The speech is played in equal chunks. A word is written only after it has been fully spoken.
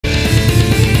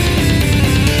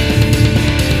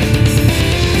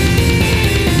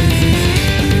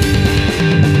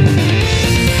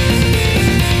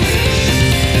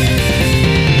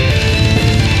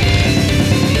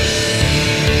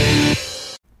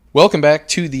Welcome back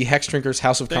to the Hexdrinkers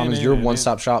House of Commons, your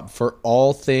one-stop shop for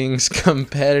all things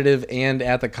competitive and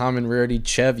at the common rarity.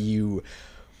 Chev, you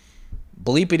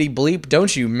bleepity bleep,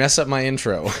 don't you mess up my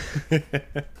intro.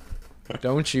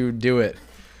 Don't you do it.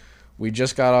 We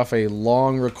just got off a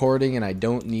long recording and I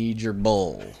don't need your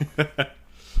bull.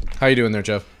 How you doing there,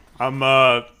 Chev? I'm,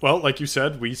 well, like you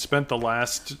said, we spent the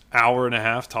last hour and a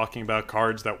half talking about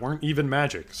cards that weren't even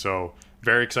Magic, so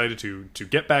very excited to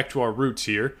get back to our roots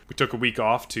here. We took a week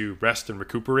off to rest and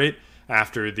recuperate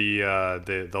after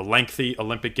the lengthy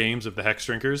Olympic Games of the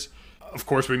Hexdrinkers. Of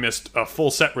course, we missed a full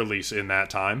set release in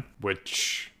that time,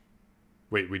 which...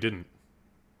 Wait, we didn't.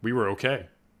 We were okay.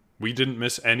 We didn't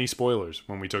miss any spoilers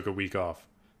when we took a week off.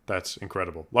 That's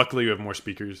incredible. Luckily, we have more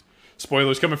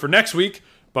spoilers coming for next week,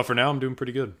 but for now, I'm doing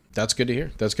pretty good. That's good to hear.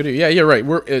 That's good to hear. Yeah, you're right.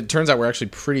 It turns out we're actually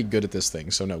pretty good at this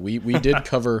thing. So, no, we did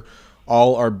cover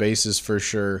all our bases for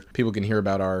sure. People can hear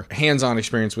about our hands-on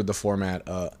experience with the format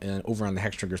and over on the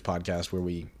Hexdrinkers podcast where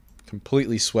we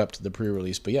completely swept the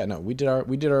pre-release. But yeah, no, we did our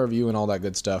review and all that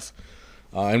good stuff.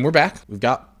 And we're back. We've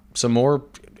got some more.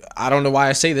 I don't know why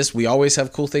I say this. We always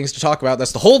have cool things to talk about.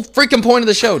 That's the whole freaking point of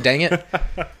the show, dang it.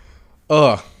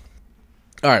 All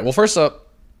right, well, first up,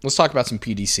 let's talk about some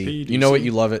PDC. You know it,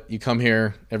 you love it. You come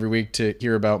here every week to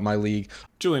hear about my league.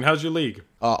 Julian, how's your league?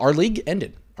 Our league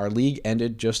ended. Our league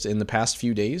ended just in the past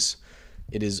few days.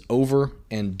 It is over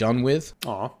and done with.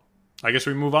 Aw, I guess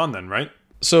we move on then, right?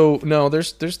 So no,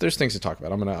 there's things to talk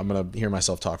about. I'm gonna hear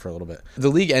myself talk for a little bit. The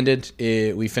league ended.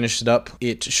 We finished it up.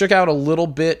 It shook out a little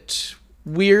bit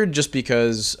weird just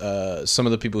because some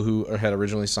of the people who had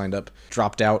originally signed up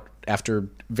dropped out after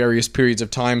various periods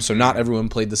of time. So not everyone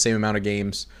played the same amount of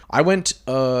games. I went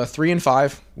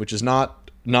 3-5, which is not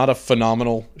a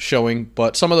phenomenal showing,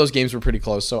 but some of those games were pretty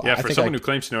close. So yeah, for someone who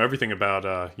claims to know everything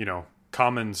about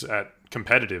commons at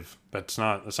competitive, that's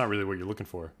not really what you're looking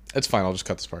for. It's fine. I'll just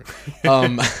cut this part.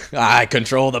 I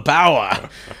control the power.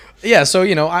 Yeah. So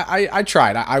I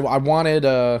tried. I wanted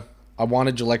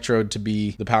Electrode to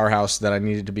be the powerhouse that I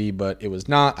needed to be, but it was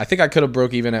not. I think I could have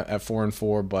broke even at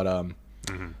 4-4, but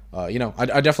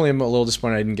I definitely am a little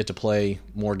disappointed I didn't get to play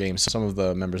more games. Some of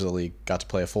the members of the league got to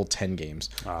play a full 10 games.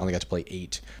 I only got to play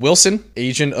 8. Wilson,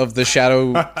 agent of the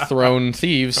Shadow Throne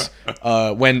Thieves,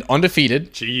 went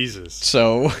undefeated. Jesus.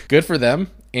 So good for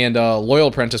them. And Loyal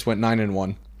Apprentice went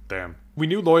 9-1. Damn. We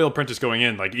knew Loyal Apprentice going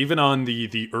in, like even on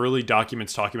the early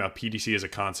documents talking about PDC as a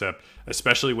concept,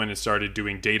 especially when it started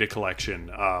doing data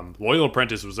collection, Loyal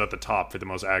Apprentice was at the top for the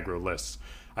most aggro lists.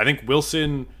 I think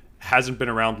Wilson hasn't been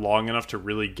around long enough to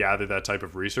really gather that type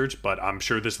of research, but I'm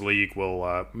sure this league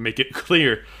will make it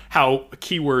clear how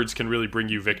keywords can really bring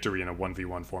you victory in a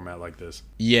 1v1 format like this.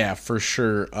 Yeah, for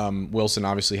sure. Wilson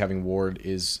obviously having Ward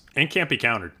is... And can't be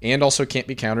countered. And also can't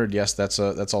be countered. Yes, that's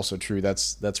also true.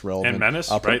 That's relevant. And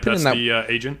Menace, right? That's the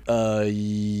agent? Or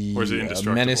is it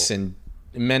Indestructible?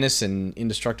 Menace and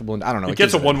Indestructible. And I don't know. It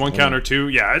gets a 1-1 counter too.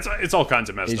 Yeah, it's all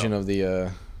kinds of messed Agent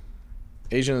up.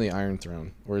 Agent of the Iron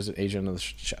Throne, or is it Agent of the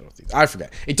Shadow Thieves? I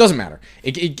forget. It doesn't matter.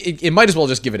 It might as well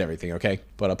just give it everything, okay?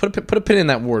 But put a pin in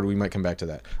that word. We might come back to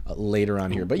that later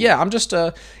on here. But yeah, I'm just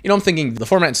I'm thinking the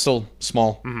format's still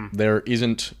small. Mm-hmm. There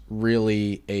isn't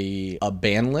really a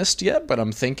ban list yet, but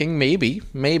I'm thinking maybe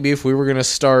if we were gonna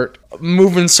start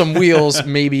moving some wheels,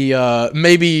 maybe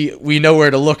we know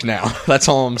where to look now. That's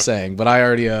all I'm saying. But I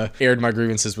already aired my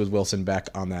grievances with Wilson back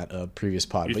on that previous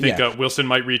pod. You think Wilson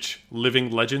might reach living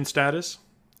legend status?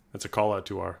 That's a call out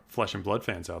to our Flesh and Blood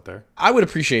fans out there. I would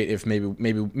appreciate if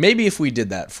maybe if we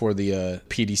did that for the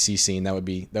PDC scene. That would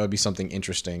be something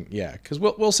interesting. Yeah, because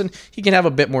Wilson, he can have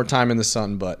a bit more time in the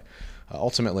sun, but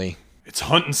ultimately it's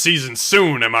hunting season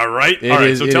soon. Am I right? All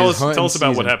right, so tell us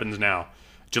about what happens now.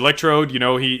 Electrode,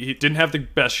 he didn't have the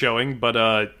best showing, but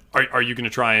are you going to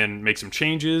try and make some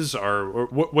changes, or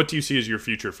what do you see as your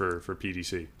future for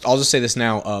PDC? I'll just say this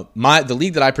now: the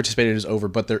league that I participated in is over,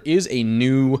 but there is a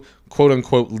new quote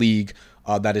unquote league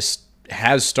that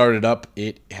has started up.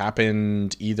 It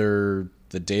happened either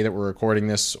the day that we're recording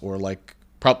this, or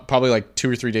probably like 2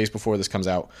 or 3 days before this comes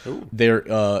out. Ooh. There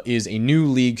is a new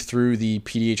league through the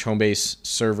PDH Homebase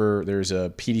server. There's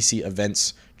a PDC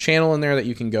events channel in there that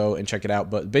you can go and check it out.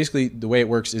 But basically, the way it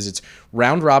works is it's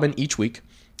round robin each week.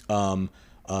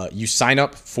 You sign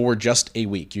up for just a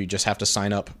week. You just have to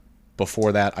sign up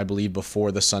before that, I believe,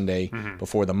 before the Sunday,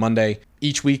 before the Monday.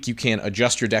 Each week you can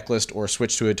adjust your deck list or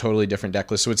switch to a totally different deck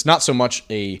list. So it's not so much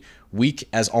a week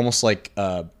as almost like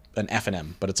an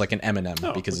F&M, but it's like an M&M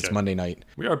because it's Monday night.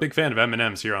 We are a big fan of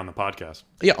M&Ms here on the podcast.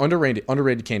 Yeah,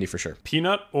 underrated candy for sure.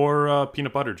 Peanut or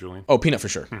peanut butter, Julian? Oh, peanut for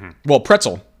sure. Mm-hmm. Well,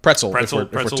 pretzel if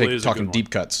we're is talking deep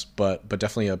cuts, but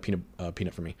definitely a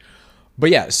peanut for me. But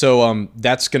yeah, so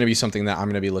that's going to be something that I'm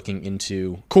going to be looking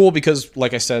into. Cool, because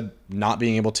like I said, not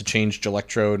being able to change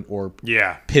Electrode or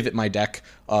pivot my deck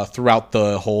throughout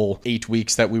the whole 8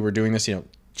 weeks that we were doing this,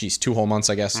 2 whole months,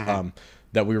 I guess,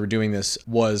 that we were doing this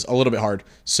was a little bit hard.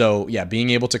 So yeah,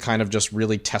 being able to kind of just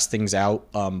really test things out,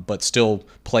 but still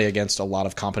play against a lot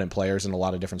of competent players and a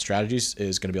lot of different strategies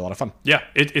is going to be a lot of fun. Yeah,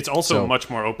 it's also much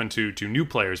more open to new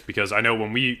players, because I know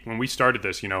when we started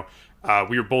this,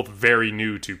 we were both very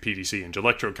new to PDC, and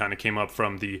Electrode kind of came up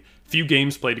from the few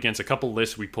games played against a couple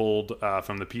lists we pulled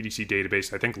from the PDC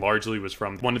database. I think largely was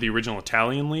from one of the original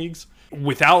Italian leagues.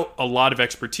 Without a lot of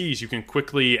expertise, you can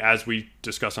quickly, as we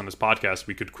discussed on this podcast,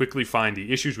 we could quickly find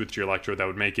the issues with Electrode that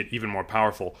would make it even more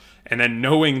powerful. And then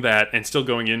knowing that and still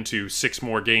going into 6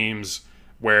 more games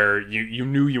where you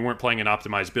knew you weren't playing an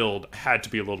optimized build had to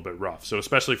be a little bit rough. So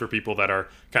especially for people that are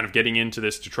kind of getting into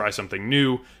this to try something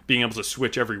new, being able to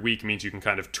switch every week means you can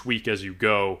kind of tweak as you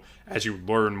go, as you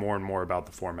learn more and more about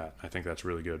the format. I think that's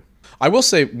really good. I will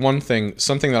say one thing,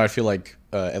 something that I feel like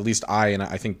at least I, and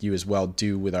I think you as well,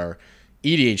 do with our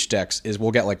EDH decks is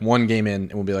we'll get like one game in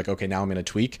and we'll be like, okay, now I'm going to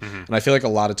tweak. And I feel like a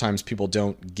lot of times people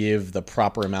don't give the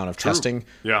proper amount of testing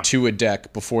to a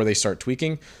deck before they start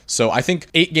tweaking. So I think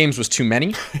 8 games was too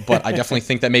many, but I definitely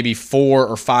think that maybe 4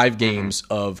 or 5 games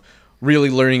of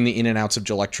really learning the in and outs of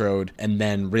Electrode and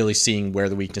then really seeing where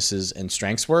the weaknesses and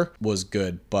strengths was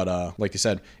good. But like you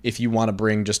said, if you want to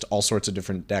bring just all sorts of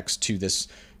different decks to this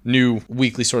new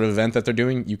weekly sort of event that they're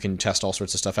doing, you can test all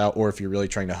sorts of stuff out, or if you're really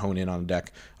trying to hone in on a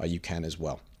deck, you can as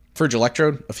well. For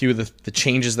Electrode, a few of the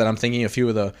changes that I'm thinking, a few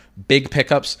of the big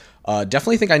pickups,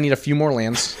 definitely think I need a few more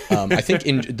lands. I think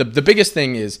the biggest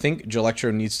thing is, I think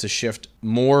Electrode needs to shift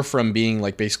more from being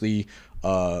like basically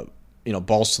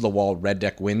balls to the wall red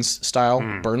deck wins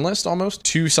style burn list almost,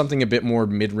 to something a bit more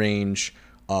mid-range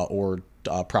or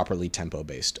properly tempo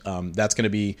based. That's going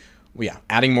to be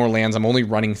adding more lands. I'm only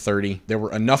running 30. There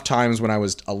were enough times when I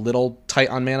was a little tight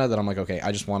on mana that I'm like, okay,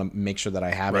 I just want to make sure that I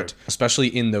have it. Especially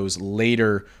in those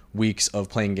later weeks of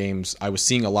playing games, I was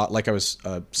seeing a lot, like I was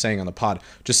saying on the pod,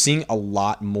 just seeing a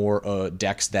lot more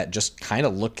decks that just kind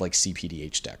of looked like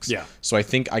cPDH decks. Yeah. So I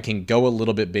think I can go a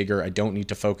little bit bigger. I don't need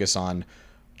to focus on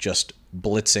just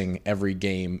blitzing every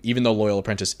game. Even though Loyal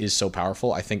Apprentice is so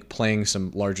powerful, I think playing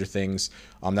some larger things,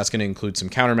 that's going to include some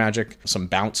counter magic, some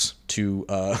bounce to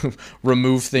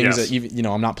remove things that even,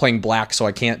 I'm not playing black, so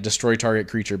I can't destroy target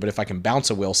creature, but if I can bounce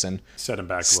a Wilson, set him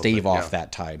back, stave off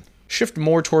that tide. Shift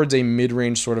more towards a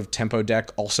mid-range sort of tempo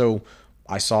deck. Also,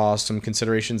 I saw some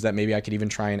considerations that maybe I could even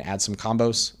try and add some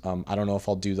combos. I don't know if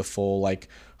I'll do the full like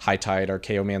High Tide or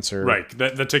Chaomancer. Right,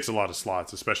 that takes a lot of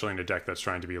slots, especially in a deck that's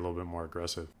trying to be a little bit more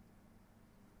aggressive.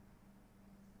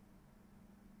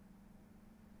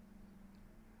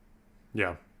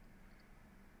 Yeah.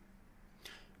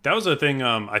 That was a thing,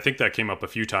 I think that came up a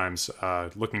few times,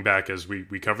 looking back as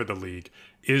we covered the league,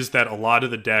 is that a lot of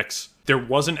the decks, there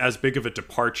wasn't as big of a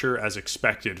departure as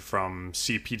expected from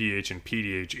cPDH and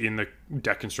PDH in the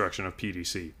deck construction of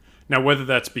PDC. Now, whether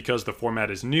that's because the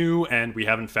format is new and we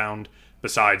haven't found,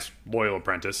 besides Loyal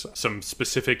Apprentice, some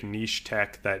specific niche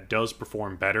tech that does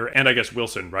perform better, and I guess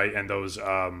Wilson, right? And those,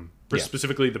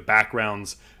 specifically the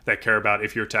backgrounds that care about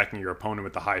if you're attacking your opponent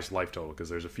with the highest life total, because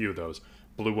there's a few of those.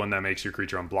 Blue one that makes your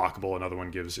creature unblockable, another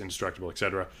one gives indestructible,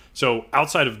 etc. So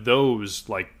outside of those,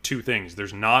 like, 2 things,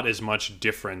 there's not as much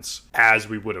difference as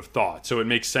we would have thought. So it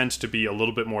makes sense to be a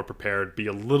little bit more prepared, be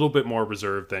a little bit more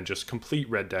reserved than just complete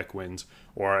red deck wins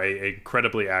or a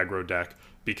incredibly aggro deck,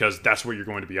 because that's what you're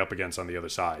going to be up against on the other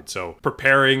side. So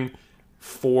preparing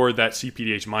for that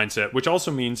cPDH mindset, which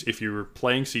also means if you're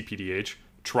playing cPDH,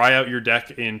 try out your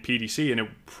deck in PDC and it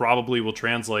probably will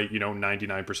translate,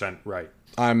 99% right.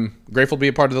 I'm grateful to be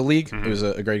a part of the league. It was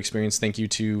a great experience. Thank you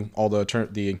to all the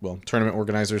tournament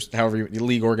organizers, the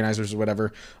league organizers or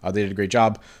whatever. They did a great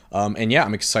job. And yeah,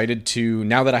 I'm excited to,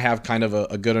 now that I have kind of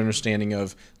a good understanding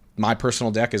of my personal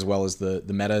deck as well as the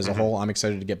meta as a whole, I'm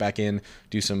excited to get back in,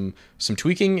 do some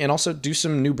tweaking, and also do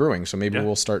some new brewing. So maybe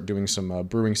we'll start doing some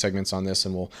brewing segments on this,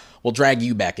 and we'll drag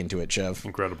you back into it, Chev.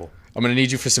 Incredible. I'm going to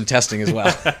need you for some testing as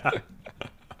well.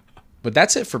 But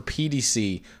that's it for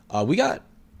PDC. We got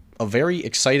a very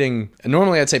exciting,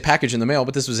 normally I'd say package in the mail,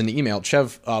 but this was an email.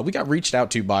 Chev, we got reached out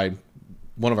to by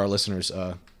one of our listeners.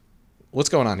 What's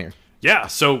going on here? Yeah,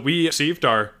 so we received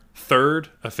our 3rd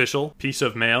official piece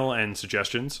of mail and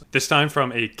suggestions, this time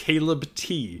from a Caleb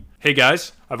T. Hey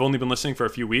guys, I've only been listening for a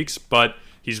few weeks, but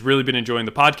he's really been enjoying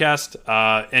the podcast,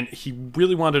 and he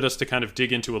really wanted us to kind of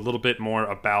dig into a little bit more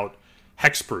about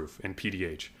Hexproof in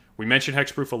PDH, We mentioned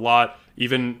Hexproof a lot.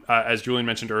 Even as Julian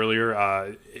mentioned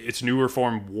earlier, its newer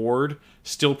form, Ward,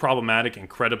 still problematic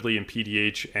incredibly in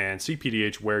PDH and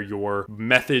cPDH, where your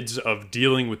methods of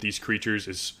dealing with these creatures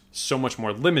is so much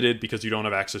more limited because you don't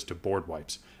have access to board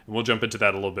wipes. And we'll jump into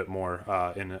that a little bit more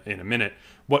in a minute.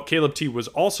 What Caleb T was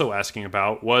also asking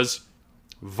about was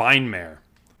Vinemare.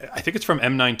 I think it's from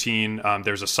M19.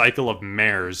 There's a cycle of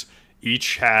mares.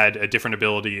 Each had a different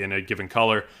ability in a given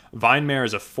color. Vinemare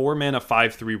is a 4-mana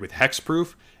 5/3 with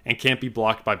Hexproof and can't be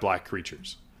blocked by black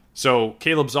creatures. So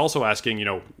Caleb's also asking,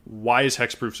 why is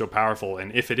Hexproof so powerful?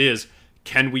 And if it is,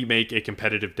 can we make a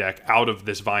competitive deck out of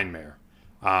this Vinemare?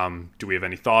 Do we have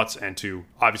any thoughts? And to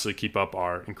obviously keep up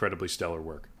our incredibly stellar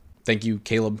work. Thank you,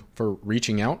 Caleb, for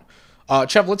reaching out.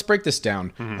 Chev, let's break this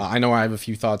down. I know I have a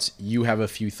few thoughts. You have a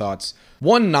few thoughts.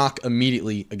 One knock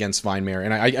immediately against Vinemare,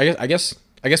 and I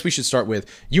guess we should start with,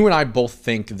 you and I both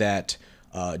think that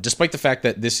despite the fact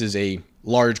that this is a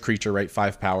large creature, right,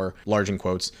 5 power, large in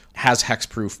quotes, has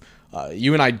Hexproof,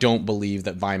 you and I don't believe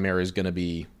that Vinemare is going to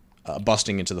be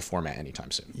busting into the format anytime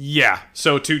soon. Yeah,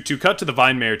 so to cut to the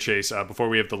Vinemare chase, before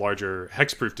we have the larger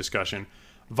Hexproof discussion,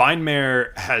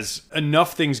 Vinemare has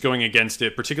enough things going against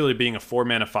it, particularly being a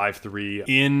 4-mana 5/3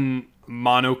 in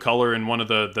monocolor in one of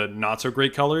the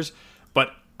not-so-great colors,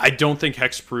 but I don't think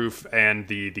Hexproof and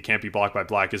the can't be blocked by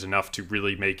black is enough to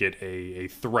really make it a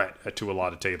threat to a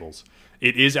lot of tables.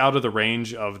 It is out of the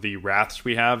range of the Wraths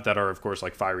we have that are, of course,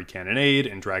 like Fiery Cannonade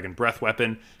and Dragon Breath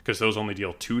Weapon, because those only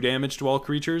deal 2 damage to all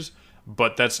creatures,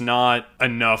 but that's not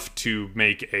enough to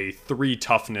make a 3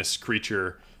 toughness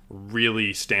creature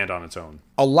really stand on its own.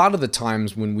 A lot of the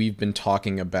times when we've been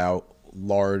talking about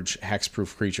large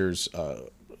Hexproof creatures,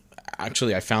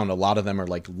 actually I found a lot of them are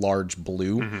like large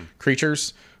blue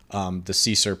creatures. The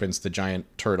sea serpents, the giant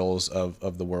turtles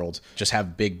of the world just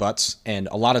have big butts, and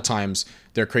a lot of times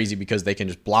they're crazy because they can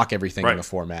just block everything in the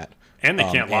format. And they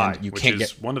can't lie, which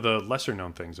is one of the lesser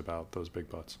known things about those big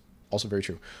butts. Also very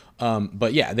true.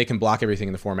 But yeah, they can block everything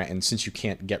in the format, and since you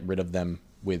can't get rid of them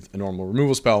with a normal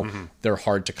removal spell, they're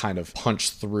hard to kind of punch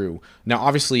through. Now,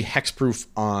 obviously, Hexproof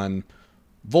on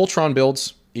Voltron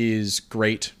builds is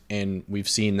great, and we've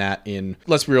seen that in,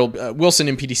 let's be real, Wilson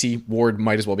in PDC, Ward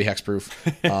might as well be Hexproof.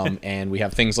 And we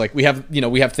have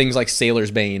things like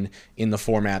Sailor's Bane in the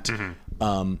format.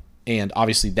 And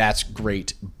obviously that's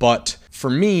great. But for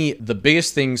me, the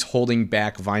biggest things holding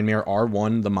back Vinemare are,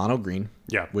 one, the mono green,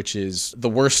 which is the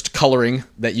worst coloring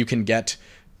that you can get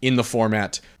in the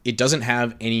format. It doesn't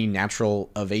have any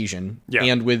natural evasion.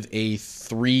 And with a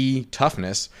 3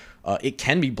 toughness, it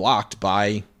can be blocked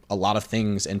by a lot of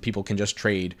things, and people can just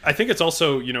trade. I think it's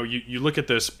also, you look at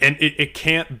this, and it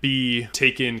can't be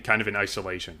taken kind of in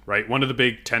isolation, right? One of the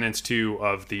big tenets, too,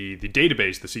 of the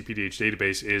database, the cPDH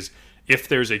database, is if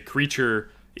there's a creature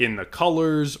in the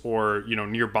colors or,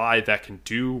 nearby that can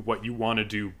do what you want to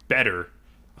do better,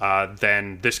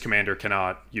 then this commander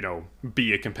cannot,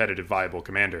 be a competitive, viable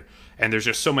commander. And there's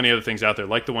just so many other things out there,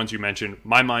 like the ones you mentioned.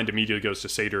 My mind immediately goes to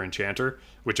Satyr Enchanter,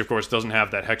 which, of course, doesn't have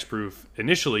that Hexproof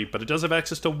initially, but it does have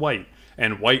access to white.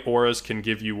 And white auras can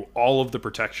give you all of the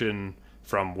protection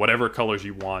from whatever colors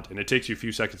you want. And it takes you a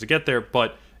few seconds to get there,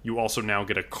 but you also now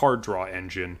get a card draw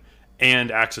engine and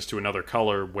access to another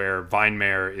color, where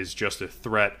Vinemare is just a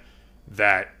threat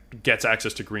that gets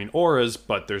access to green auras,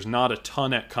 but there's not a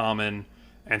ton at common.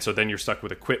 And so then you're stuck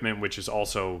with equipment, which is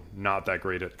also not that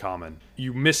great at common.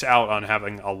 You miss out on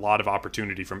having a lot of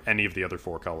opportunity from any of the other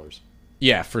 4 colors.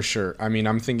 Yeah, for sure. I mean,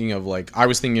 I was thinking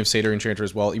of Satyr Enchanter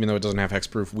as well. Even though it doesn't have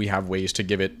Hexproof, we have ways to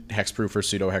give it Hexproof or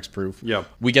pseudo-Hexproof. Yeah.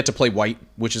 We get to play white,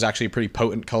 which is actually a pretty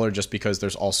potent color, just because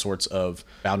there's all sorts of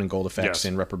bound and gold effects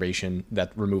and reprobation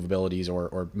that remove abilities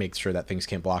or make sure that things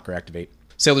can't block or activate.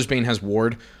 Sailor's Bane has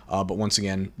Ward, but once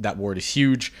again, that Ward is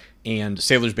huge, and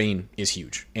Sailor's Bane is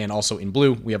huge. And also in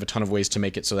blue, we have a ton of ways to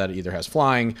make it so that it either has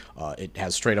flying, it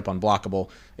has straight up unblockable,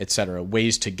 etc.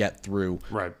 Ways to get through,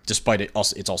 despite it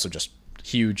also, it's also just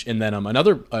huge. And then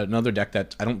another deck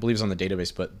that I don't believe is on the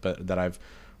database, but that I've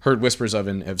heard whispers of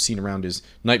and have seen around is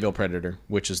Nightvale Predator,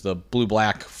 which is the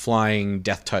blue-black flying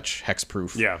Death Touch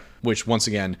Hexproof. Yeah. Which, once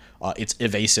again, it's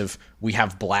evasive. We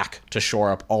have black to shore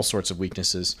up all sorts of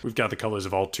weaknesses. We've got the colors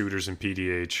of all tutors in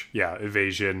PDH. Yeah,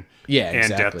 evasion. And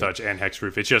Death Touch and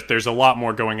Hexproof. It's just, there's a lot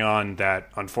more going on that,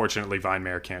 unfortunately,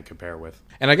 Vinemare can't compare with.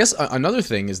 And I guess another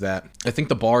thing is that I think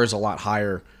the bar is a lot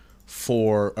higher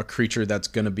for a creature that's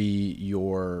going to be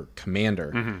your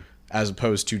commander, as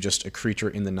opposed to just a creature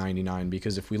in the 99.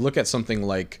 Because if we look at something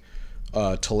like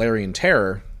Tolarian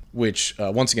Terror, which,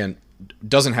 once again,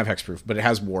 doesn't have Hexproof, but it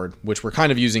has Ward, which we're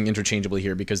kind of using interchangeably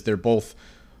here because they're both...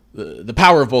 The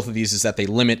power of both of these is that they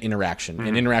limit interaction.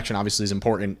 And interaction obviously is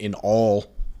important in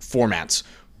all formats,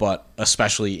 but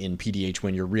especially in PDH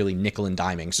when you're really nickel and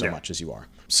diming so much as you are.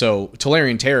 So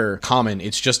Tolarian Terror, common,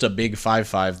 it's just a big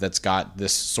 5/5 that's got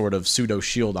this sort of pseudo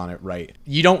shield on it, right?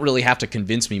 You don't really have to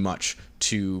convince me much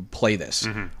to play this.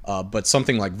 But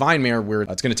something like Vinemare, where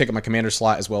it's going to take up my commander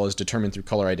slot as well as determine through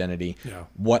color identity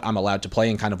what I'm allowed to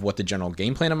play and kind of what the general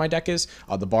game plan of my deck is,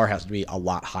 the bar has to be a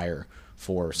lot higher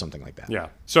for something like that. Yeah.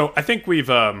 So I think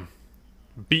we've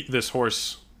beat this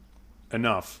horse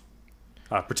enough.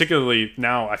 Particularly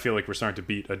now, I feel like we're starting to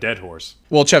beat a dead horse.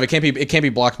 Well, Chev, it can't be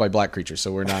blocked by black creatures,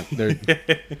 so we're not there.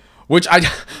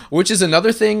 Which is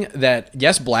another thing that,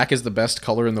 yes, black is the best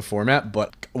color in the format,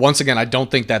 but once again, I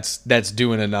don't think that's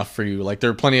doing enough for you. Like, there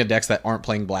are plenty of decks that aren't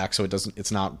playing black, so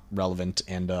it's not relevant.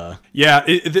 And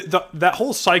that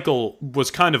whole cycle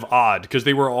was kind of odd because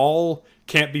they were all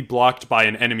can't be blocked by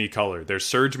an enemy color. There's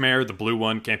Surge Mare, the blue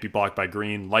one, can't be blocked by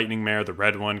green. Lightning Mare, the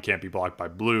red one, can't be blocked by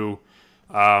blue.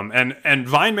 And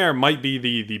Vinemare might be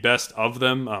the best of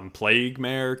them. Plague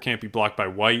Mare can't be blocked by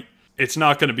white. It's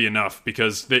not going to be enough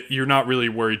because you're not really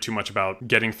worried too much about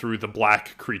getting through the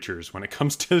black creatures when it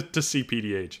comes to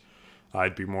cPDH.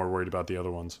 I'd be more worried about the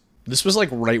other ones. This was like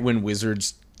right when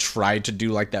Wizards tried to do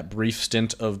like that brief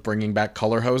stint of bringing back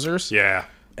color hosers. Yeah.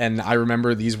 And I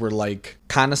remember these were like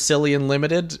kind of silly and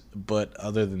limited, but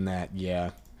other than that,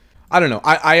 yeah. I don't know.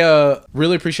 I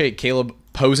really appreciate Caleb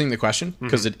posing the question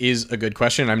because it is a good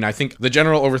question. I mean, I think the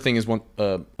general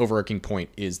overarching point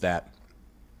is that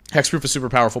Hexproof is super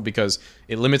powerful because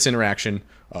it limits interaction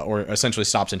or essentially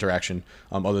stops interaction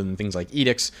other than things like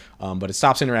edicts, but it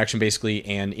stops interaction basically,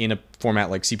 and in a format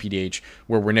like cPDH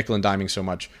where we're nickel and diming so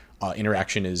much,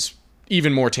 interaction is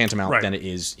even more tantamount than it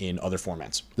is in other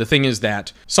formats. The thing is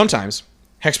that sometimes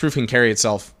Hexproof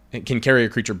can carry a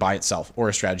creature by itself or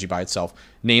a strategy by itself,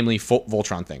 namely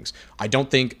Voltron things. I don't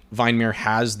think Vinemare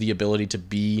has the ability to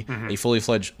be a fully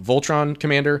fledged Voltron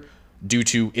commander due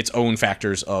to its own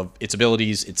factors of its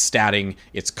abilities, its statting,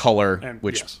 its color,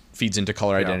 which feeds into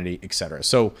color identity, etc.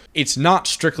 So it's not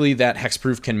strictly that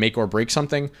Hexproof can make or break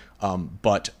something,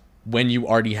 but when you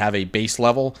already have a base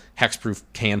level, Hexproof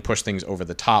can push things over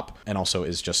the top and also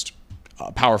is just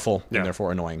powerful and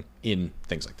therefore annoying in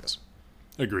things like this.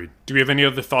 Agreed. Do we have any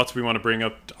other thoughts we want to bring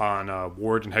up on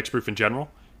Ward and Hexproof in general?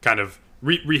 Kind of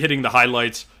re-hitting the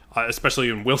highlights, especially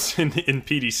in Wilson in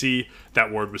PDC. That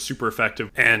Ward was super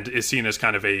effective and is seen as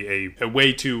kind of a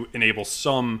way to enable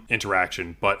some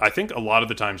interaction. But I think a lot of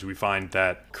the times we find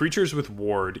that creatures with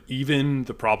Ward, even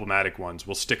the problematic ones,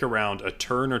 will stick around a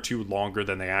turn or two longer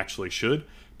than they actually should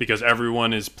because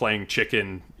everyone is playing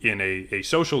chicken in a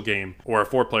social game or a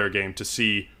 4-player game to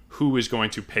see who is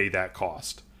going to pay that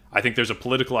cost. I think there's a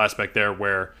political aspect there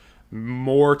where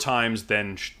more times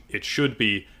than it should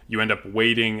be, you end up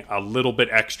waiting a little bit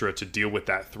extra to deal with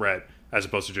that threat as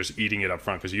opposed to just eating it up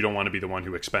front because you don't want to be the one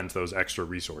who expends those extra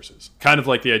resources. Kind of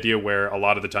like the idea where a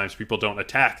lot of the times people don't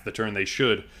attack the turn they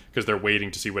should because they're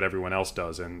waiting to see what everyone else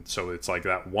does. And so it's like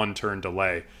that one turn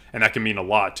delay. And that can mean a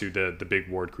lot to the big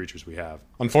Ward creatures we have.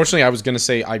 Unfortunately, I was going to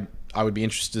say I would be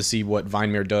interested to see what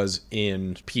Vinemare does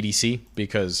in PDC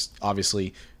because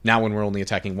obviously now when we're only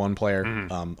attacking one player,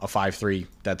 a 5/3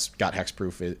 that's got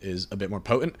Hexproof is a bit more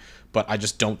potent. But I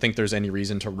just don't think there's any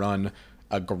reason to run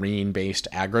a green-based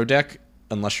aggro deck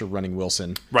unless you're running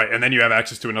Wilson. Right, and then you have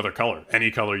access to another color, any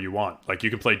color you want. Like, you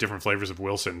can play different flavors of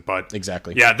Wilson, but...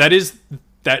 Exactly. Yeah,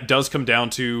 that does come down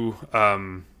to...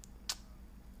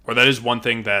 or that is one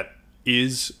thing that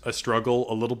is a struggle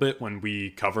a little bit when we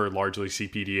cover largely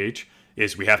cPDH,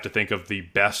 is we have to think of the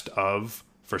best of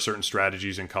for certain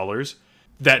strategies and colors.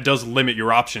 That does limit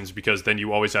your options because then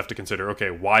you always have to consider, okay,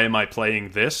 why am I playing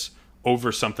this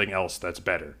over something else that's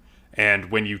better? And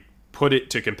when you put it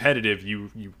to competitive,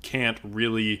 you can't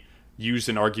really use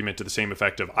an argument to the same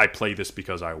effect of I play this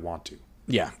because I want to.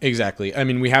 Yeah, exactly. I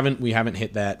mean, we haven't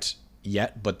hit that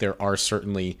yet, but there are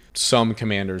certainly some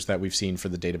commanders that we've seen for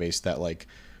the database that like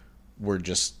we're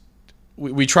just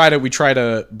we try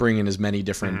to bring in as many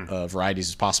different varieties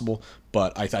as possible,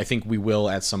 but I think we will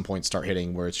at some point start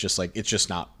hitting where it's just like it's just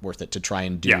not worth it to try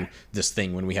and do this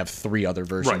thing when we have 3 other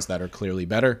versions that are clearly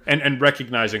better. And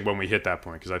recognizing when we hit that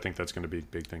point, because I think that's going to be a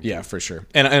big thing. Yeah, for sure.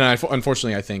 And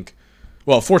unfortunately, I think,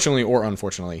 well, fortunately or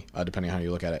unfortunately, depending on how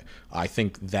you look at it, I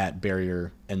think that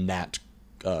barrier and that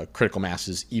critical mass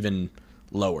is even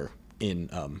lower in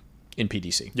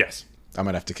PDC. Yes. I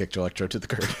might have to kick Electro to the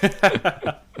curb.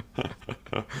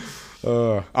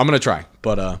 I'm gonna try,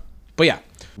 but yeah,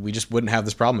 we just wouldn't have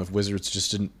this problem if Wizards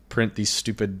just didn't print these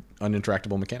stupid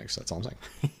uninteractable mechanics. That's all I'm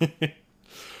saying.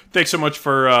 Thanks so much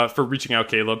for reaching out,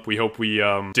 Caleb. We hope we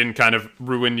didn't kind of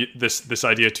ruin this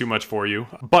idea too much for you.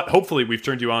 But hopefully we've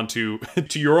turned you on to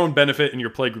your own benefit and your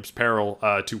playgroup's peril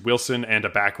to Wilson and a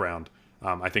background.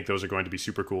 I think those are going to be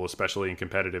super cool, especially in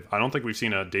competitive. I don't think we've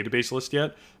seen a database list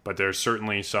yet, but there's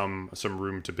certainly some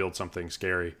room to build something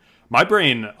scary. My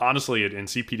brain, honestly, in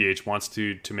cPDH wants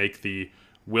to make the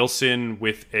Wilson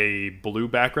with a blue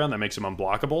background that makes him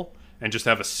unblockable, and just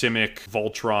have a Simic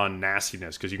Voltron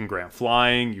nastiness, because you can grant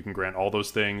flying, you can grant all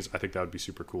those things. I think that would be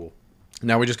super cool.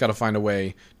 Now we just got to find a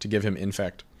way to give him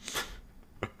infect,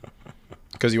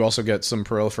 because you also get some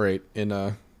proliferate in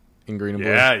green and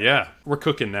blue. Yeah, we're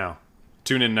cooking now.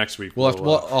 Tune in next week.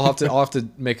 I'll have to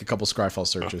make a couple Scryfall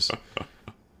searches.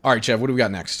 All right, Chev, what do we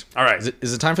got next? All right.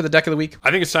 Is it time for the deck of the week?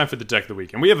 I think it's time for the deck of the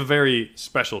week. And we have a very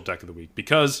special deck of the week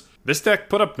because this deck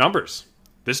put up numbers.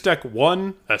 This deck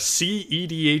won a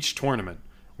cEDH tournament.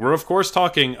 We're, of course,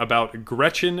 talking about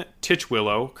Gretchen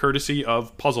Titchwillow, courtesy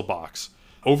of Puzzlebox.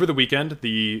 Over the weekend,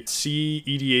 the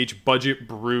cEDH Budget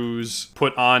Brews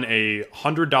put on a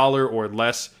 $100 or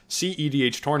less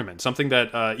cEDH tournament, something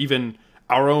that even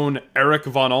our own Eric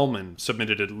Von Ullman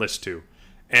submitted a list to.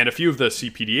 And a few of the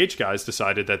cPDH guys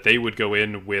decided that they would go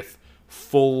in with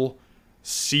full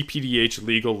cPDH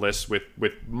legal lists with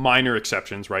minor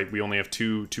exceptions, right? We only have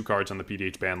two cards on the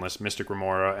PDH ban list, Mystic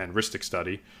Remora and Rhystic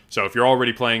Study. So if you're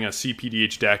already playing a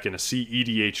cPDH deck in a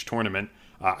cEDH tournament,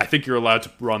 I think you're allowed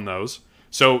to run those.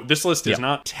 So this list is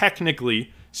not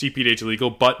technically cPDH legal,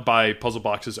 but by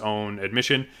Puzzlebox's own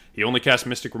admission, he only cast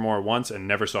Mystic Remora once and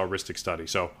never saw Rhystic Study.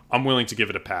 So I'm willing to give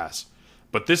it a pass.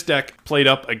 But this deck played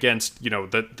up against,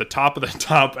 the top of the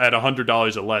top at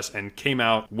 $100 or less and came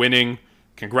out winning.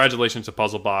 Congratulations to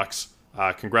Puzzlebox.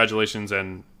 Congratulations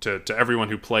and to everyone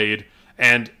who played.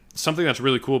 And something that's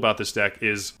really cool about this deck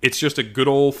is it's just a good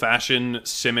old-fashioned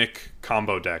Simic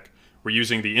combo deck. We're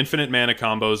using the infinite mana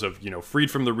combos of, Freed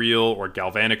from the Real or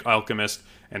Galvanic Alchemist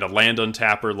and a land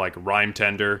untapper like Rhyme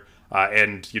Tender.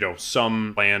 And,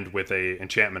 some land with a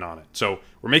enchantment on it. So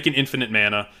we're making infinite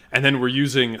mana, and then we're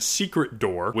using Secret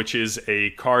Door, which is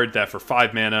a card that for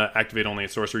 5 mana, activate only a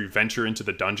sorcery, venture into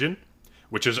the dungeon,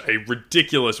 which is a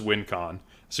ridiculous win con.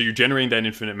 So you're generating that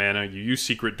infinite mana, you use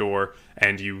Secret Door,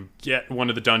 and you get one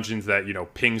of the dungeons that,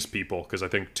 pings people, because I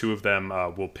think 2 of them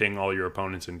will ping all your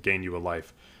opponents and gain you a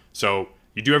life. So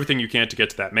you do everything you can to get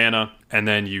to that mana, and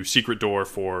then you Secret Door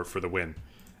for the win.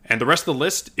 And the rest of the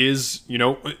list is,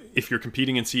 if you're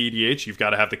competing in cEDH, you've got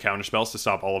to have the counterspells to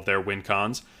stop all of their win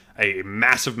cons, a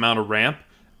massive amount of ramp,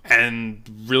 and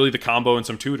really the combo and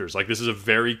some tutors. Like, this is a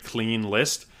very clean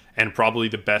list, and probably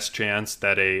the best chance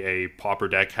that a Pauper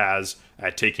deck has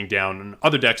at taking down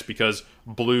other decks, because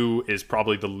blue is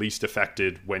probably the least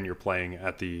affected when you're playing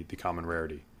at the common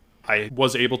rarity. I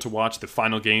was able to watch the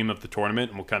final game of the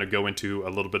tournament, and we'll kind of go into a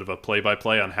little bit of a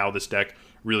play-by-play on how this deck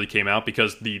really came out,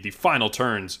 because the final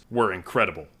turns were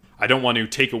incredible. I don't want to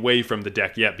take away from the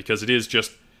deck yet, because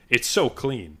it's so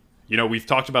clean. We've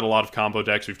talked about a lot of combo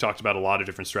decks, we've talked about a lot of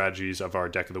different strategies of our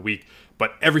deck of the week,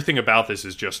 but everything about this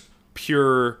is just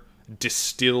pure,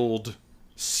 distilled,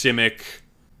 Simic,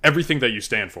 everything that you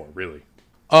stand for, really.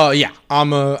 Yeah,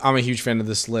 I'm a huge fan of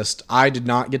this list. I did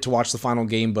not get to watch the final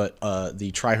game, but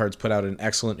the Tryhards put out an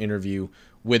excellent interview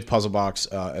with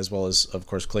Puzzlebox, as well as, of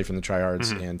course, Clay from the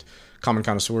Tryhards and Common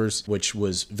Connoisseurs, which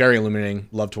was very illuminating.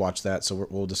 Love to watch that, so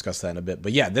we'll discuss that in a bit.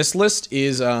 But yeah, this list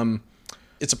is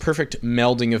it's a perfect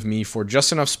melding of me for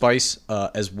just enough spice,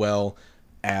 as well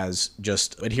as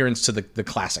just adherence to the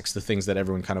classics, the things that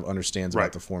everyone kind of understands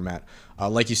about the format.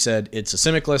 Like you said, it's a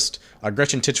Simic list.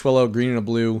 Gretchen Titchwillow, green and a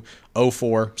blue,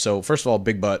 0-4. So first of all,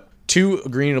 big butt. 2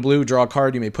 green and a blue, draw a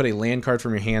card. You may put a land card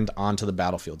from your hand onto the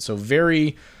battlefield. So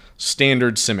very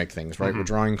standard Simic things, right? We're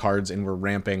drawing cards and we're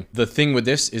ramping. The thing with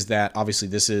this is that obviously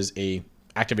this is a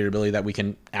activator ability that we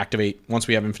can activate once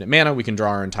we have infinite mana. We can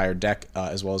draw our entire deck,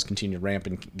 as well as continue to ramp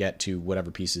and get to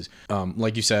whatever pieces.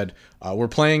 Like you said, we're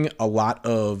playing a lot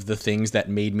of the things that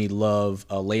made me love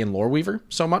Leyan Loreweaver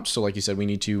so much. So like you said, we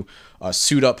need to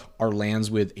suit up our lands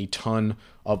with a ton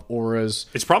of auras.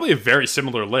 It's probably a very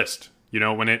similar list.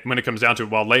 When it comes down to it,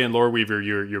 while Leyan Loreweaver,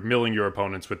 you're milling your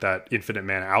opponents with that infinite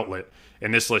mana outlet.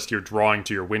 In this list, you're drawing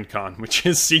to your win con, which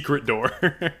is Secret Door.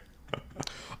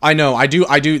 I know, I do.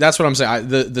 That's what I'm saying.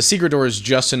 The Secret Door is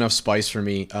just enough spice for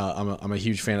me. I'm a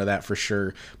huge fan of that for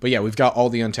sure. But yeah, we've got all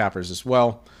the untappers as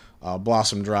well.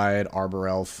 Blossom Dryad, Arbor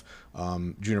Elf,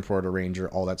 Juniper Ranger,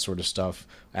 all that sort of stuff.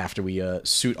 After we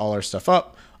suit all our stuff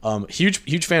up.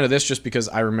 Huge fan of this, just because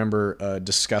I remember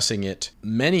discussing it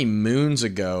many moons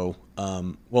ago.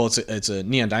 Well, it's a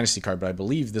Neon Dynasty card, but I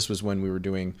believe this was when we were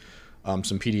doing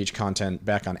some PDH content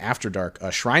back on After Dark.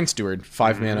 Shrine Steward,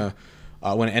 5 mana.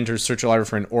 When it enters, search your library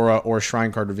for an aura or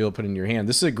shrine card reveal, put it in your hand.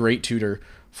 This is a great tutor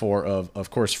for,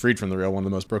 of course, Freed from the Rail, one of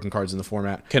the most broken cards in the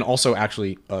format. Can also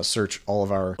actually search all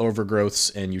of our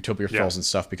Overgrowths and Utopia Thralls and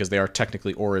stuff, because they are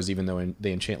technically auras, even though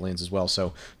they enchant lands as well.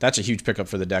 So that's a huge pickup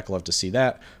for the deck. Love to see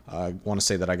that. I want to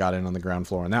say that I got in on the ground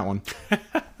floor on that one.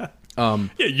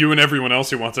 Yeah, you and everyone else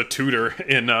who wants a tutor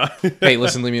in... Hey,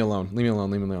 listen, leave me alone. Leave me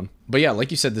alone. But yeah,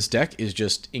 like you said, this deck is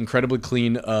just incredibly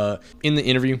clean. In the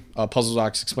interview,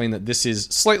 Puzzlebox explained that this is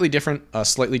slightly different,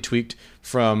 slightly tweaked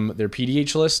from their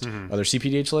PDH list, or their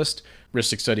cPDH list.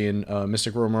 Ristic Study and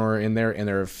Mystic Rumor in there, and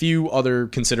there are a few other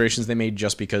considerations they made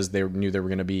just because they knew they were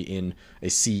going to be in a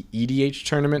cEDH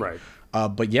tournament.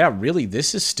 Right. But yeah, really,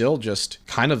 this is still just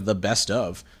kind of the best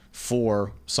of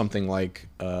for something like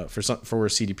for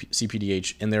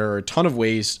cPDH, and there are a ton of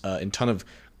ways and ton of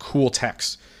cool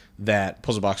techs that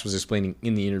Puzzlebox was explaining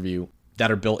in the interview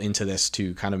that are built into this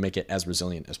to kind of make it as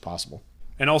resilient as possible.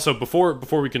 And also, before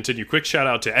we continue, quick shout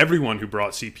out to everyone who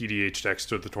brought cPDH decks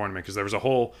to the tournament, because there was a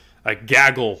whole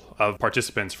gaggle of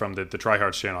participants from the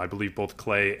Tryhards channel. I believe both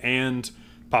Clay and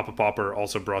Papa Popper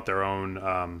also brought their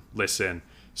own lists in.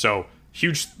 So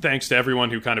huge thanks to everyone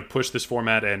who kind of pushed this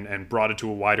format and brought it to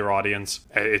a wider audience.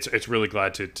 It's really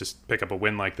glad to pick up a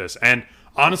win like this. And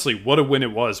honestly, what a win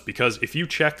it was, because if you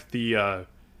check the...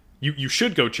 You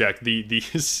should go check the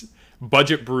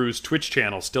Budget Brews Twitch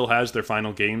channel still has their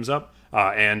final games up,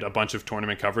 and a bunch of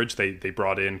tournament coverage. They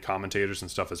brought in commentators and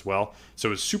stuff as well, so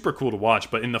it was super cool to watch.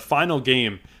 But in the final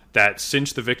game that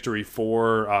cinched the victory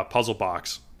for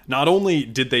Puzzlebox, not only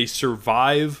did they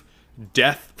survive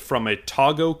death from a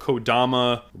Tago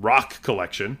Kodama rock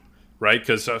collection, right?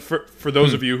 Because for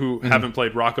those of you who haven't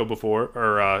played Rocco before,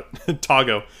 or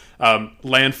Tago,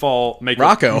 landfall, make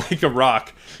a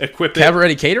rock, equip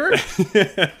Cabaret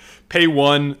Caterer? Pay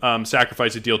 1,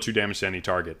 sacrifice it, deal 2 damage to any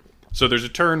target. So there's a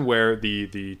turn where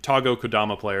the Tago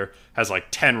Kodama player has like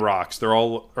 10 rocks. They're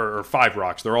all, or 5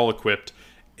 rocks. They're all equipped.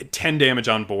 10 damage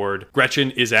on board. Gretchen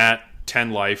is at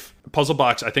 10 life.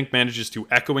 Puzzlebox, I think, manages to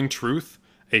Echoing Truth,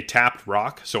 a tapped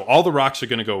rock. So all the rocks are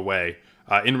going to go away.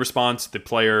 In response, the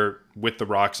player with the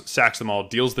rocks sacks them all,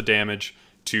 deals the damage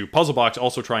to Puzzlebox,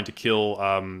 also trying to kill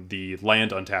the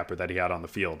land untapper that he had on the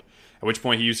field. At which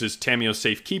point he uses Tamio's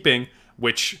Safekeeping,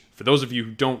 which, for those of you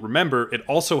who don't remember, it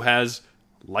also has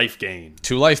life gain.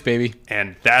 2 life, baby.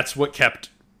 And that's what kept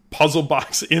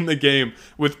Puzzlebox in the game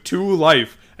with 2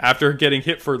 life after getting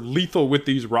hit for lethal with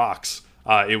these rocks.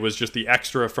 It was just the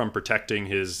extra from protecting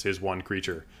his one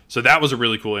creature. So that was a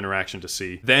really cool interaction to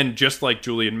see. Then, just like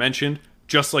Julian mentioned,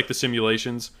 just like the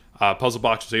simulations,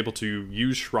 Puzzlebox was able to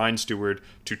use Shrine Steward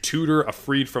to tutor a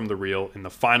Freed from the Real in the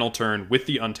final turn with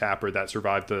the untapper that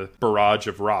survived the barrage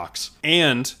of rocks.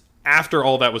 And after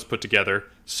all that was put together,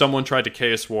 someone tried to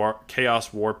Chaos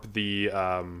Warp the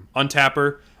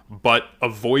untapper, but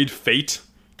Avoid Fate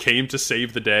came to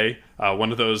save the day.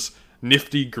 One of those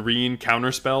nifty green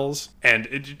counter spells. And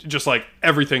it, just like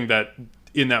everything that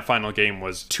in that final game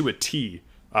was to a T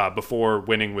before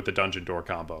winning with the Dungeon Door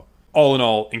combo. All in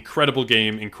all, incredible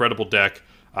game, incredible deck.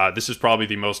 This is probably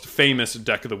the most famous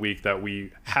deck of the week that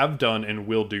we have done and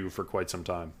will do for quite some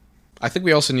time. I think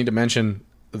we also need to mention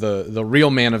the real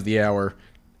man of the hour,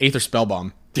 Aether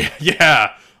Spellbomb.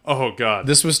 Yeah. Oh God.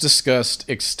 This was discussed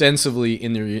extensively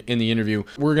in the interview.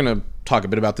 We're gonna talk a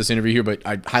bit about this interview here, but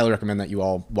I highly recommend that you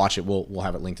all watch it. We'll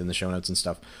have it linked in the show notes and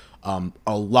stuff. A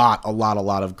lot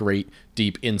of great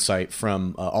deep insight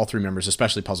from all 3 members,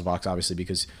 especially Puzzlebox, obviously,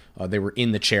 because they were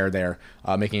in the chair there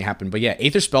making it happen. But yeah,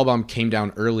 Aether Spellbomb came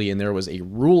down early, and there was a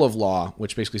rule of law,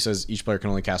 which basically says each player can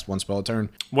only cast 1 spell a turn.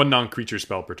 1 non-creature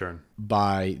spell per turn.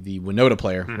 By the Winota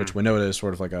player, which Winota is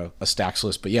sort of like a stacks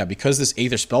list. But yeah, because this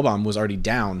Aether Spellbomb was already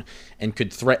down and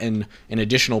could threaten an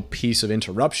additional piece of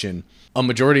interruption, a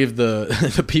majority of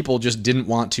the people just didn't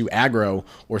want to aggro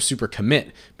or super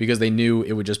commit because they knew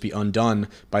it would just be undone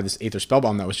by this Aether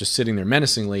Spellbomb that was just sitting there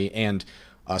menacingly. And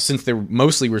since they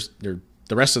mostly were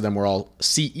the rest of them were all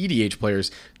cEDH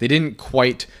players, they didn't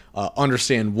quite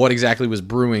understand what exactly was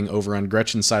brewing over on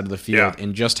Gretchen's side of the field,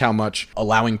 and just how much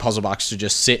allowing Puzzlebox to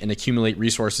just sit and accumulate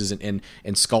resources and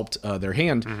sculpt their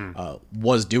hand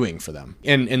was doing for them.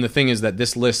 And the thing is that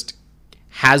this list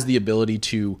has the ability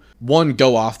to, one,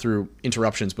 go off through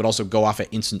interruptions, but also go off at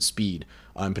instant speed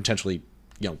and potentially,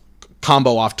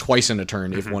 combo off twice in a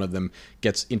turn if one of them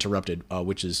gets interrupted,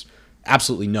 which is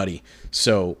absolutely nutty.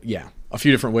 So yeah, a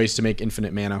few different ways to make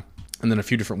infinite mana, and then a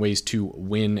few different ways to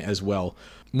win as well.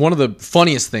 One of the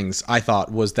funniest things I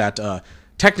thought was that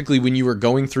technically when you were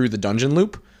going through the dungeon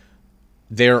loop,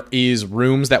 there is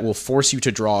rooms that will force you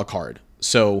to draw a card.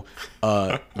 So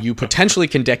you potentially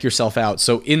can deck yourself out.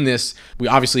 So in this, we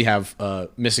obviously have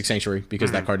Mystic Sanctuary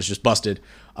because that card is just busted.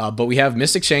 But we have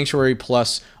Mystic Sanctuary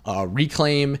plus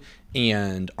Reclaim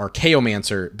and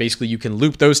Archaeomancer. Basically, you can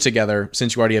loop those together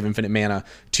since you already have infinite mana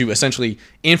to essentially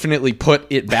infinitely put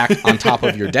it back on top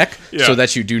of your deck so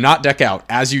that you do not deck out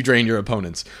as you drain your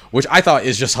opponents, which I thought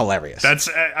is just hilarious.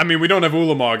 I mean, we don't have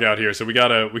Ulamog out here, so we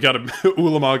gotta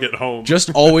Ulamog at home.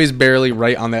 Just always barely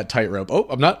right on that tightrope. Oh,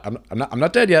 I'm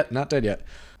not dead yet. Not dead yet.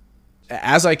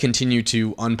 As I continue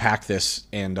to unpack this,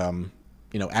 and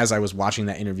as I was watching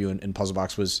that interview and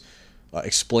Puzzlebox was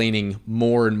explaining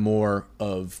more and more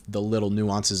of the little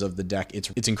nuances of the deck,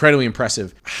 it's incredibly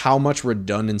impressive how much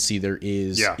redundancy there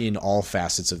is in all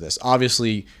facets of this.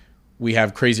 Obviously, we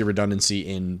have crazy redundancy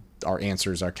in our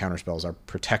answers, our counterspells, our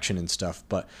protection and stuff,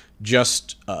 but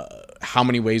just how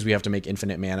many ways we have to make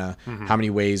infinite mana, how many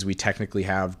ways we technically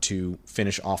have to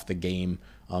finish off the game,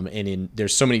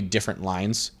 there's so many different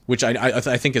lines, which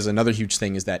I think is another huge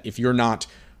thing, is that if you're not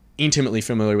intimately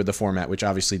familiar with the format, which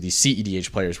obviously the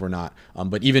cEDH players were not,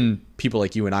 but even people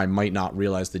like you and I might not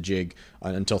realize the jig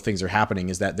until things are happening,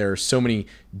 is that there are so many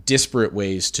disparate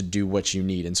ways to do what you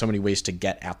need and so many ways to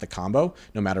get at the combo,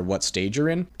 no matter what stage you're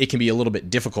in. It can be a little bit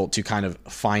difficult to kind of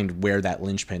find where that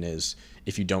linchpin is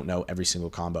if you don't know every single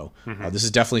combo.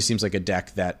 This definitely seems like a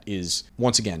deck that is,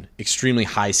 once again, extremely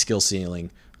high skill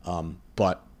ceiling,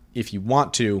 but if you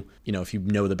want to, if you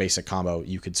know the basic combo,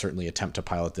 you could certainly attempt to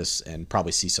pilot this and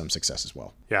probably see some success as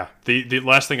well. Yeah. The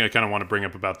last thing I kind of want to bring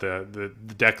up about the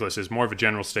deck list is more of a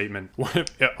general statement.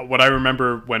 What I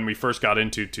remember when we first got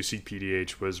into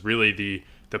cPDH was really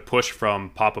the push from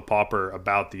Papa Pauper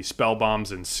about the spell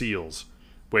bombs and seals,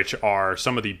 which are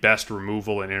some of the best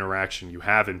removal and interaction you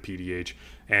have in PDH.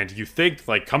 And you think,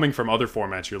 like, coming from other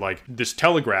formats, you're like, this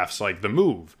telegraphs like the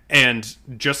move. And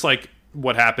just like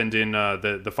what happened in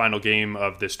the final game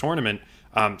of this tournament,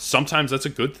 sometimes that's a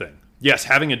good thing. Yes,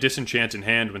 having a disenchant in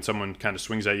hand when someone kind of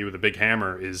swings at you with a big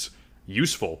hammer is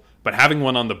useful, but having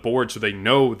one on the board so they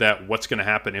know that what's going to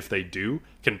happen if they do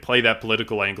can play that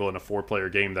political angle in a 4-player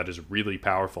game, that is really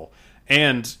powerful.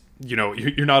 And,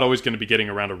 you're not always going to be getting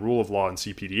around a rule of law in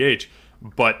cPDH,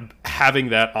 but having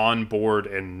that on board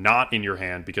and not in your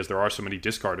hand, because there are so many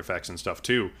discard effects and stuff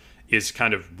too, is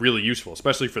kind of really useful,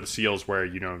 especially for the seals where,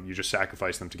 you just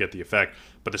sacrifice them to get the effect.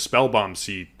 But the spell bombs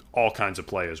see all kinds of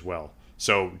play as well.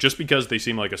 So just because they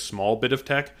seem like a small bit of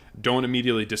tech, don't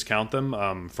immediately discount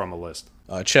them from a list.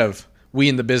 Chev, we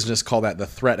in the business call that the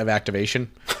threat of activation.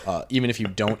 Even if you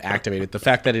don't activate it, the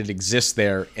fact that it exists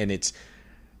there and it's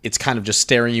kind of just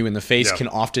staring you in the face can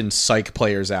often psych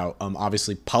players out.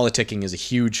 Obviously, politicking is a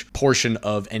huge portion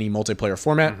of any multiplayer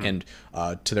format, and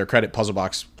to their credit,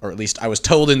 Puzzlebox, or at least I was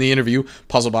told in the interview,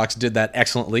 Puzzlebox did that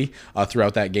excellently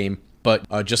throughout that game.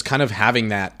 But just kind of having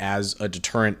that as a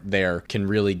deterrent there can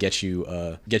really get you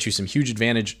some huge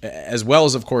advantage, as well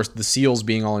as, of course, the seals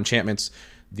being all enchantments,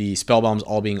 the spell bombs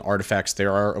all being artifacts.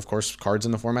 There are, of course, cards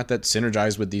in the format that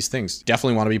synergize with these things.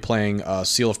 Definitely want to be playing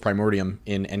Seal of Primordium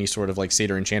in any sort of like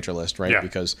Satyr Enchanter list, right? Yeah.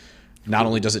 Because not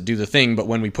only does it do the thing, but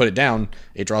when we put it down,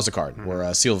 it draws a card.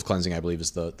 Or Seal of Cleansing, I believe,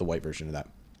 is the white version of that.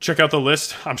 Check out the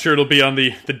list. I'm sure it'll be on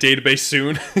the database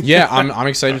soon. Yeah, I'm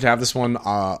excited to have this one.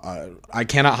 I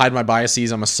cannot hide my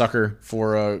biases. I'm a sucker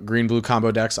for green-blue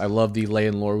combo decks. I love the Ley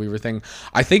and Loreweaver thing.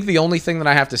 I think the only thing that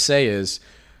I have to say is,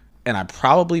 and I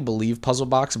probably believe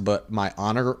Puzzlebox, but my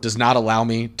honor does not allow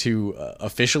me to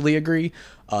officially agree.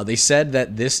 They said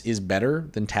that this is better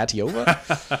than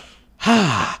Tatiova.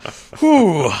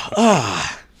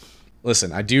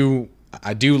 Listen, I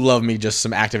do love me just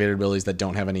some activated abilities that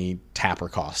don't have any tap or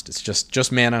cost. It's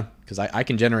just mana, because I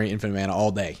can generate infinite mana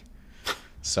all day.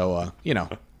 So,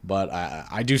 but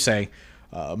I do say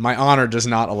my honor does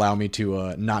not allow me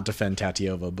to not defend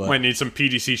Tatiova. But might need some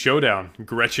PDC showdown.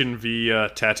 Gretchen v.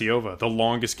 Tatiova, the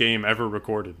longest game ever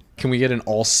recorded. Can we get an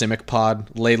all Simic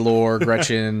pod? Laylor,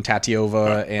 Gretchen,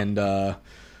 Tatiova, and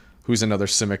who's another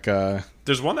Simic?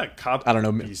 There's one that caught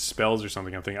these spells or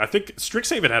something. I think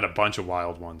Strixhaven had a bunch of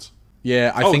wild ones.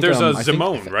 Yeah, I think there's a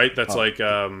Zimone, right? That's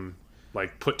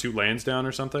like put 2 lands down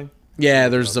or something. Yeah,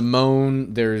 there's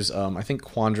Zimone. There's I think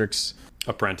Quandrix,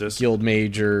 Apprentice, Guild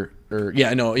Mage,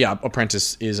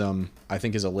 Apprentice is I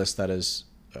think is a list that is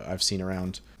I've seen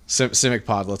around. Simic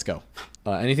pod, let's go.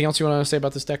 Anything else you want to say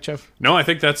about this deck, Jeff? No, I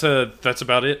think that's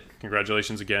about it.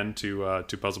 Congratulations again to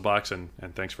Puzzlebox, and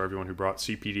thanks for everyone who brought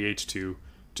cPDH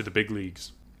to the big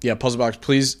leagues. Yeah, Puzzlebox,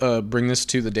 please bring this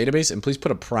to the database, and please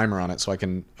put a primer on it so I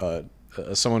can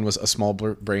someone with a small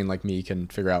brain like me can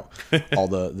figure out all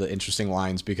the interesting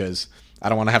lines, because I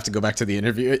don't want to have to go back to the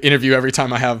interview every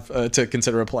time I have to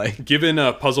consider a play. Given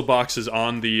Puzzle Box is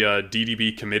on the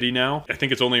DDB committee now, I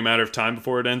think it's only a matter of time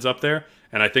before it ends up there.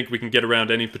 And I think we can get around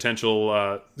any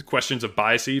potential questions of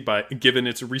biasy by given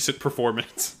its recent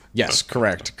performance. Yes,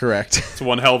 correct. It's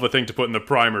one hell of a thing to put in the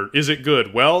primer. Is it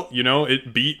good? Well,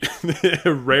 it beat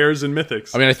rares and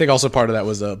mythics. I mean, I think also part of that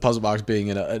was Puzzle Box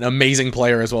being an amazing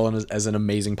player as well as an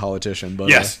amazing politician. But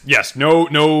yes.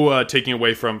 No taking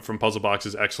away from Puzzle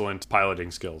Box's excellent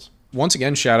piloting skills. Once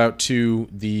again, shout out to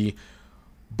the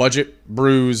Budget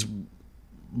Brews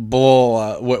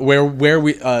Bull, where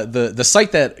we the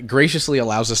site that graciously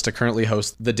allows us to currently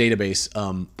host the database.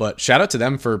 But shout out to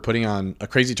them for putting on a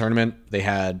crazy tournament. They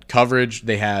had coverage.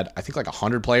 They had, I think, like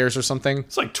 100 players or something.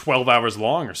 It's like 12 hours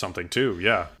long or something too.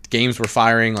 Yeah, games were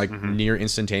firing like near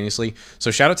instantaneously.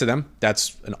 So shout out to them.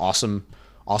 That's an awesome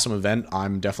event.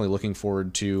 I'm definitely looking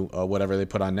forward to whatever they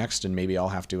put on next, and maybe I'll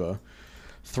have to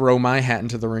throw my hat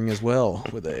into the ring as well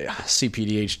with a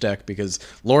cPDH deck, because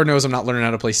Lord knows I'm not learning how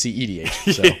to play cEDH.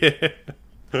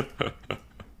 So.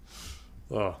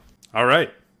 Oh, all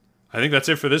right. I think that's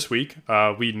it for this week.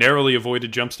 We narrowly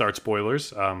avoided Jumpstart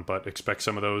spoilers, but expect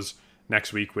some of those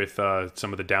next week with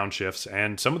some of the downshifts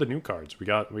and some of the new cards. We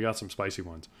got some spicy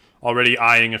ones. Already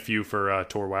eyeing a few for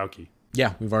Torwauki.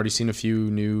 Yeah, we've already seen a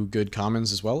few new good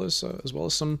commons as well as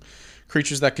some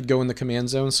creatures that could go in the command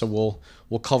zone. So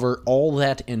we'll cover all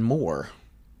that and more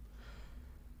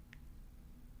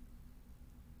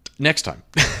next time.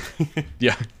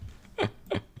 Yeah.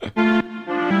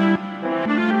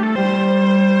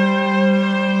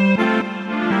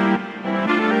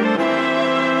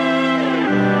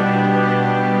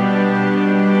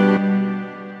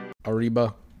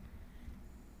 Ariba.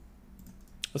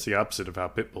 That's the opposite of how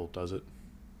Pitbull does it.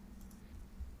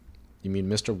 You mean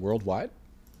Mr. Worldwide?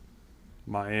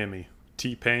 Miami.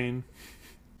 T-Pain.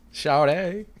 Shout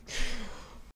out.